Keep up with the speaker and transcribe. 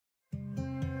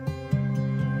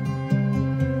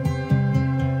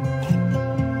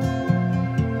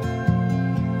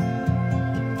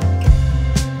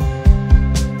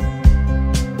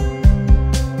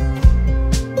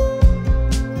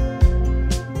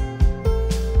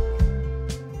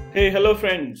Hey, hello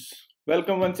friends.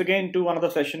 Welcome once again to another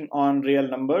session on real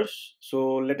numbers.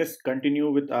 So let us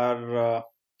continue with our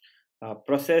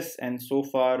process. And so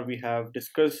far we have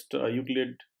discussed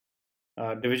Euclid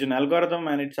division algorithm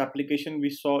and its application. We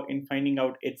saw in finding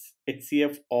out its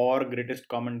HCF or greatest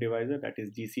common divisor, that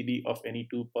is GCD of any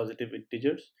two positive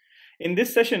integers. In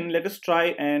this session, let us try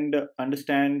and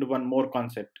understand one more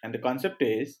concept. And the concept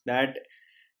is that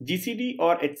GCD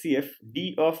or HCF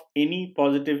D of any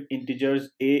positive integers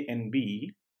a and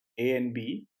b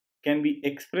can be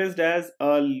expressed as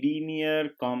a linear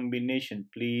combination.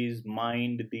 Please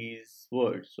mind these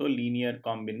words. So linear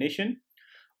combination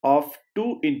of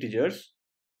two integers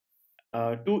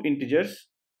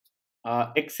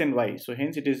x and y. So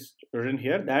hence it is written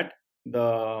here that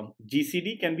the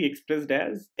GCD can be expressed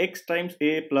as x times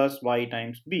a plus y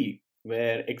times b,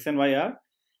 where x and y are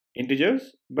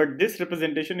integers, but this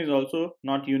representation is also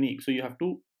not unique, so you have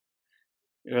to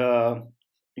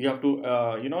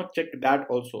check that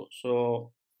also.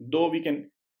 So though we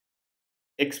can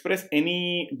express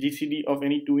any GCD of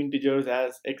any two integers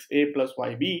as xa plus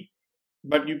yb,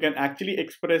 but you can actually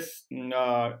express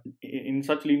in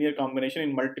such linear combination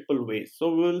in multiple ways.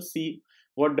 So we will see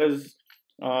what does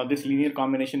this linear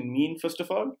combination mean first of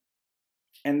all,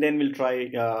 and then we'll try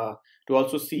to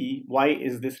also see why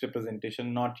is this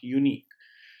representation not unique.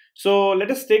 So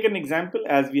let us take an example,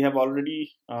 as we have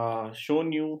already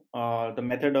shown you the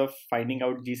method of finding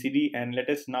out GCD, and let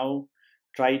us now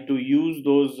try to use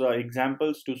those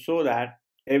examples to show that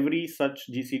every such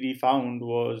GCD found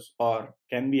was or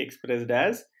can be expressed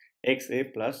as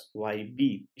xa plus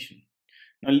yb.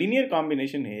 Now linear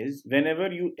combination is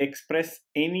whenever you express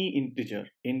any integer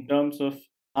in terms of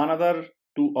another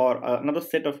two or another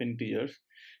set of integers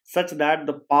such that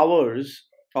the powers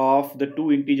of the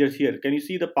two integers here, can you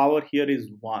see the power here is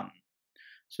 1?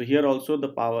 So here also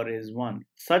the power is 1.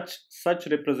 Such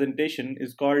representation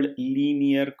is called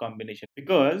linear combination,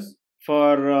 because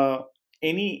for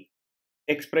any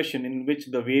expression in which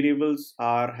the variables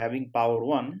are having power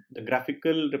 1, the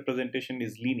graphical representation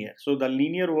is linear. So the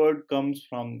linear word comes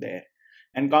from there,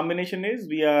 and combination is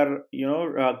we are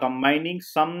combining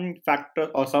some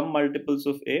factor or some multiples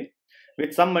of a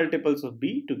with some multiples of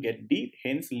b to get d,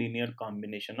 hence linear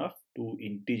combination of two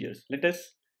integers. Let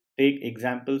us take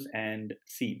examples and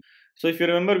see. So if you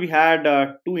remember, we had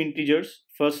two integers.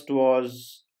 First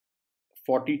was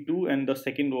 42 and the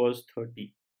second was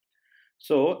 30.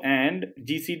 So, and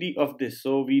GCD of this,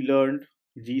 so we learned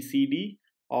GCD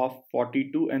of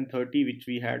 42 and 30, which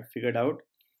we had figured out,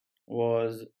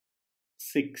 was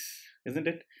 6, isn't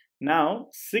it? Now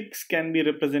 6 can be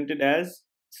represented as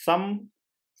some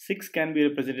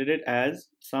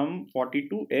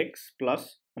 42x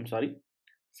plus,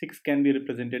 6 can be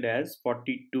represented as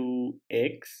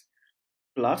 42x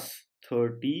plus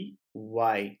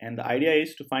 30y, and the idea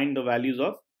is to find the values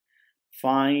of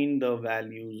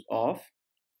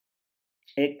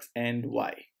x and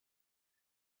y,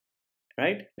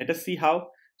 right? Let us see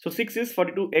how. So 6 is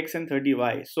 42x and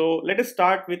 30y. So let us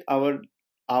start with our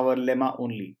lemma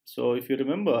only. So if you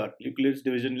remember Euclid's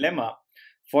division lemma,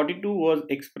 42 was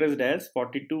expressed as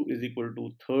 42 is equal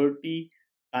to 30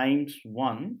 times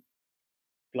 1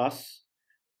 plus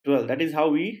 12. That is how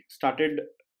we started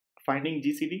finding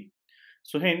GCD.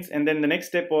 So hence, and then the next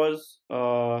step was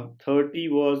 30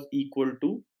 was equal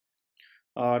to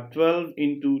 12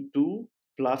 into 2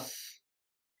 plus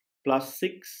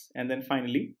 6, and then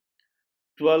finally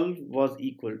 12 was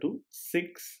equal to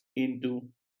 6 into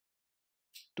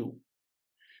 2.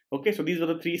 Okay, so these were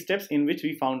the three steps in which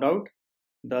we found out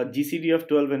the GCD of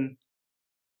 12 and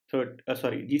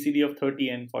GCD of 30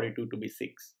 and 42 to be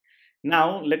 6.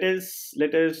 Now let us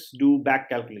do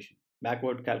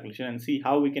backward calculation, and see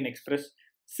how we can express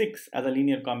 6 as a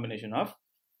linear combination of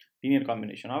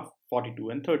 42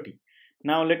 and 30.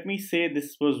 Now let me say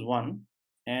this was 1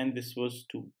 and this was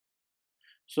 2.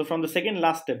 So from the second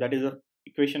last step, that is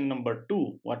equation number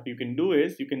 2, what you can do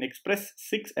is you can express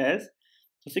 6 as,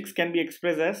 so 6 can be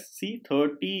expressed as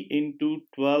 30 into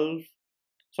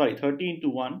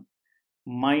 1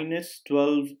 minus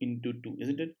 12 into 2,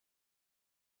 isn't it?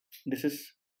 This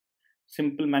is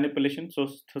simple manipulation. So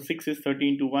 6 is 30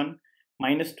 into 1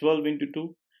 minus 12 into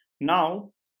 2.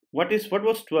 Now what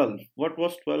was 12?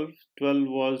 12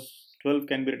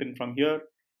 can be written from here,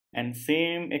 and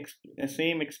same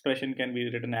expression can be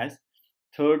written as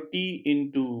 30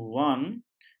 into 1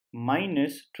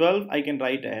 minus 12. I can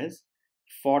write as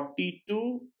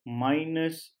 42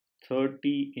 minus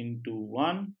 30 into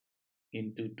 1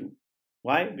 into 2.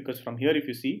 Why? Because from here, if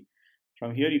you see,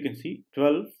 from here you can see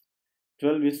 12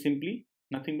 is simply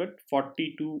nothing but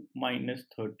 42 minus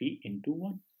 30 into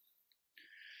 1.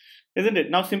 isn't it?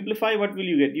 Now simplify, what will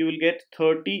you get? You will get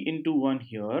 30 into 1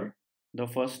 here, the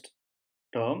first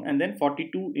term, and then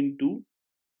 42 into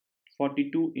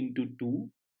 2,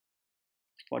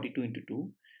 42 into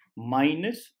 2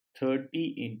 minus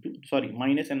 30 into, sorry,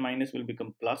 minus and minus will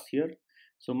become plus here.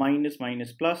 So minus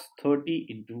minus plus 30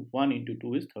 into 1 into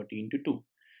 2 is 30 into 2.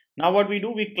 Now what we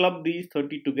do, we club these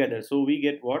 30 together. So we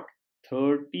get what?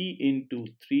 30 into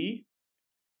 3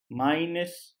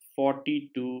 minus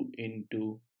 42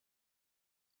 into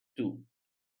 2.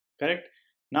 Correct?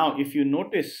 Now if you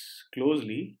notice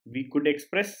closely, we could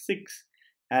express 6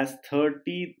 as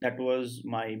 30, that was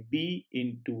my b,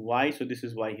 into y, so this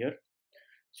is y here,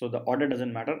 so the order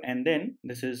doesn't matter, and then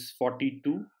this is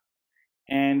 42,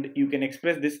 and you can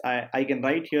express this, I can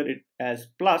write here it as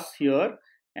plus here,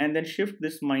 and then shift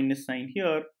this minus sign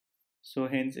here, so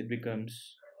hence it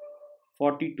becomes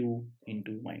 42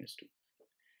 into minus 2.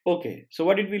 Okay, so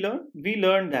what did we learn? We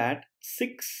learned that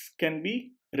 6 can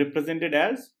be represented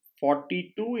as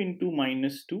 42 into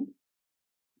minus 2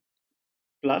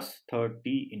 plus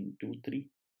 30 into 3.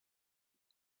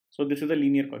 So this is a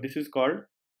linear, this is called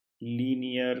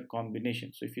linear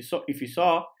combination. So if you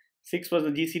saw 6 was the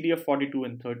GCD of 42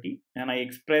 and 30, and I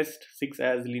expressed 6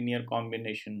 as linear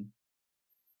combination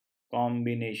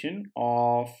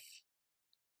of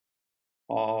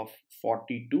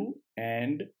 42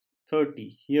 and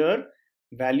 30. Here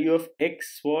value of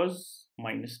x was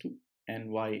minus 2 and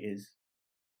y is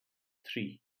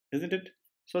 3, isn't it?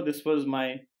 So this was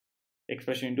my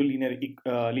expression into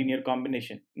linear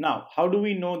combination. Now how do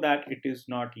we know that it is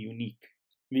not unique?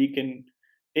 We can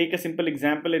take a simple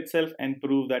example itself and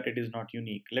prove that it is not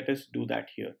unique. Let us do that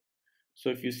here. So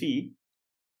if you see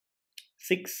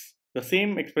 6, the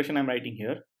same expression I'm writing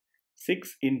here,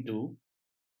 6 into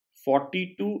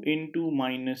 42 into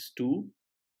minus 2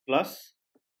 plus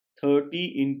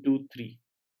 30 into 3.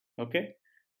 Okay,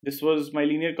 this was my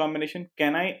linear combination.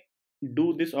 Can I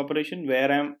do this operation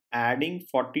where I'm adding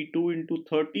 42 into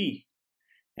 30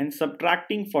 and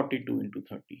subtracting 42 into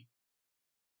 30?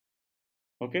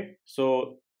 Okay,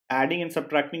 so adding and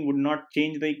subtracting would not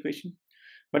change the equation,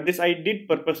 but this I did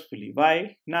purposefully.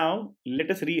 Why? Now let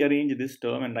us rearrange this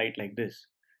term and write like this.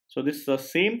 So this the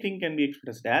same thing can be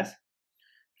expressed as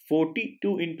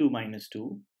 42 into minus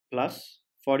 2 plus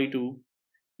 42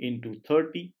 into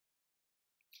 30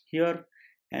 here,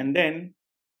 and then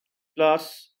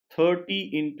plus 30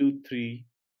 into 3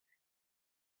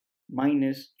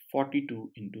 minus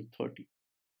 42 into 30.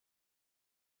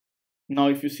 Now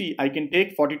if you see, I can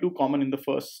take 42 common in the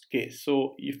first case.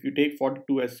 So if you take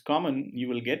 42 as common, you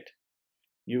will get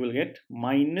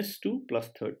minus 2 plus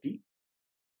 30,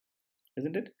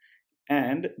 isn't it?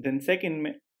 And then second,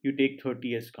 you take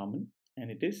 30 as common,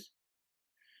 and it is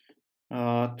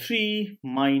 3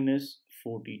 minus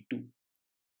 42.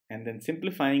 And then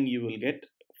simplifying, you will get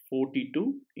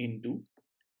 42 into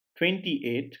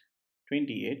 28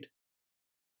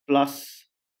 plus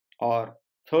or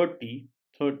 30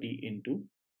 into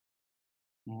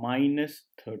minus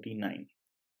 39.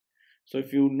 So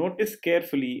if you notice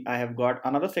carefully, I have got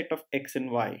another set of x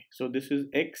and y. So this is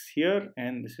x here,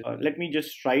 and this is let me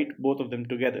just write both of them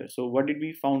together. So what did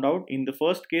we found out? In the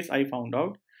first case, I found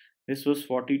out this was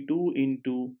 42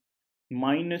 into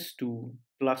minus 2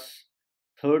 plus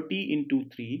 30 into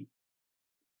 3,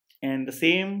 and the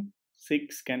same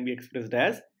 6 can be expressed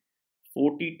as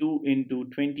 42 into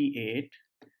 28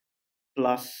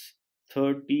 plus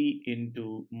 30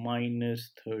 into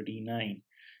minus 39.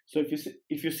 So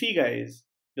if you see guys,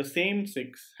 the same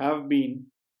 6 have been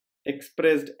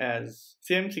expressed as,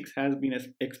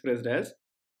 expressed as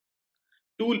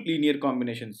two linear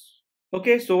combinations.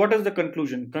 Okay, so what is the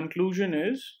conclusion? Conclusion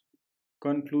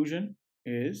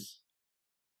is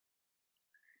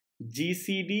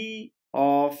GCD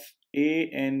of A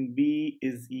and B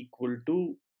is equal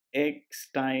to x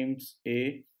times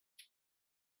A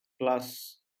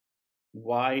plus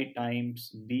y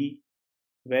times B,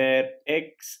 where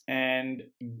x and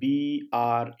b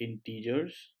are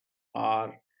integers,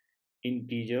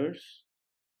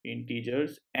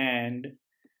 and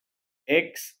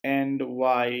x and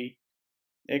y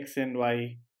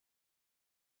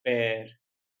pair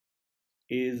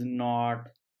is not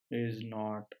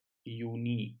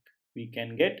unique. We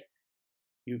can get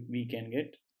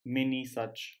many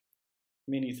such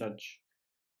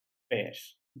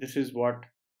pairs. This is what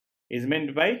is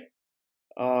meant by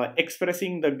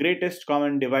expressing the greatest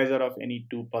common divisor of any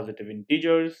two positive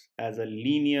integers as a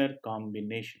linear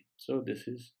combination. So this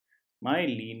is my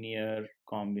linear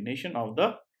combination of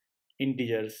the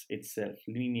integers itself.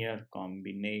 Linear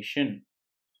combination.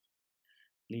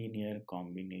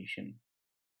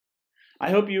 I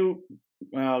hope you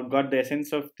got the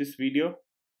essence of this video,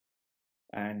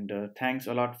 and thanks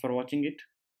a lot for watching it.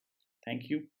 Thank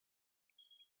you.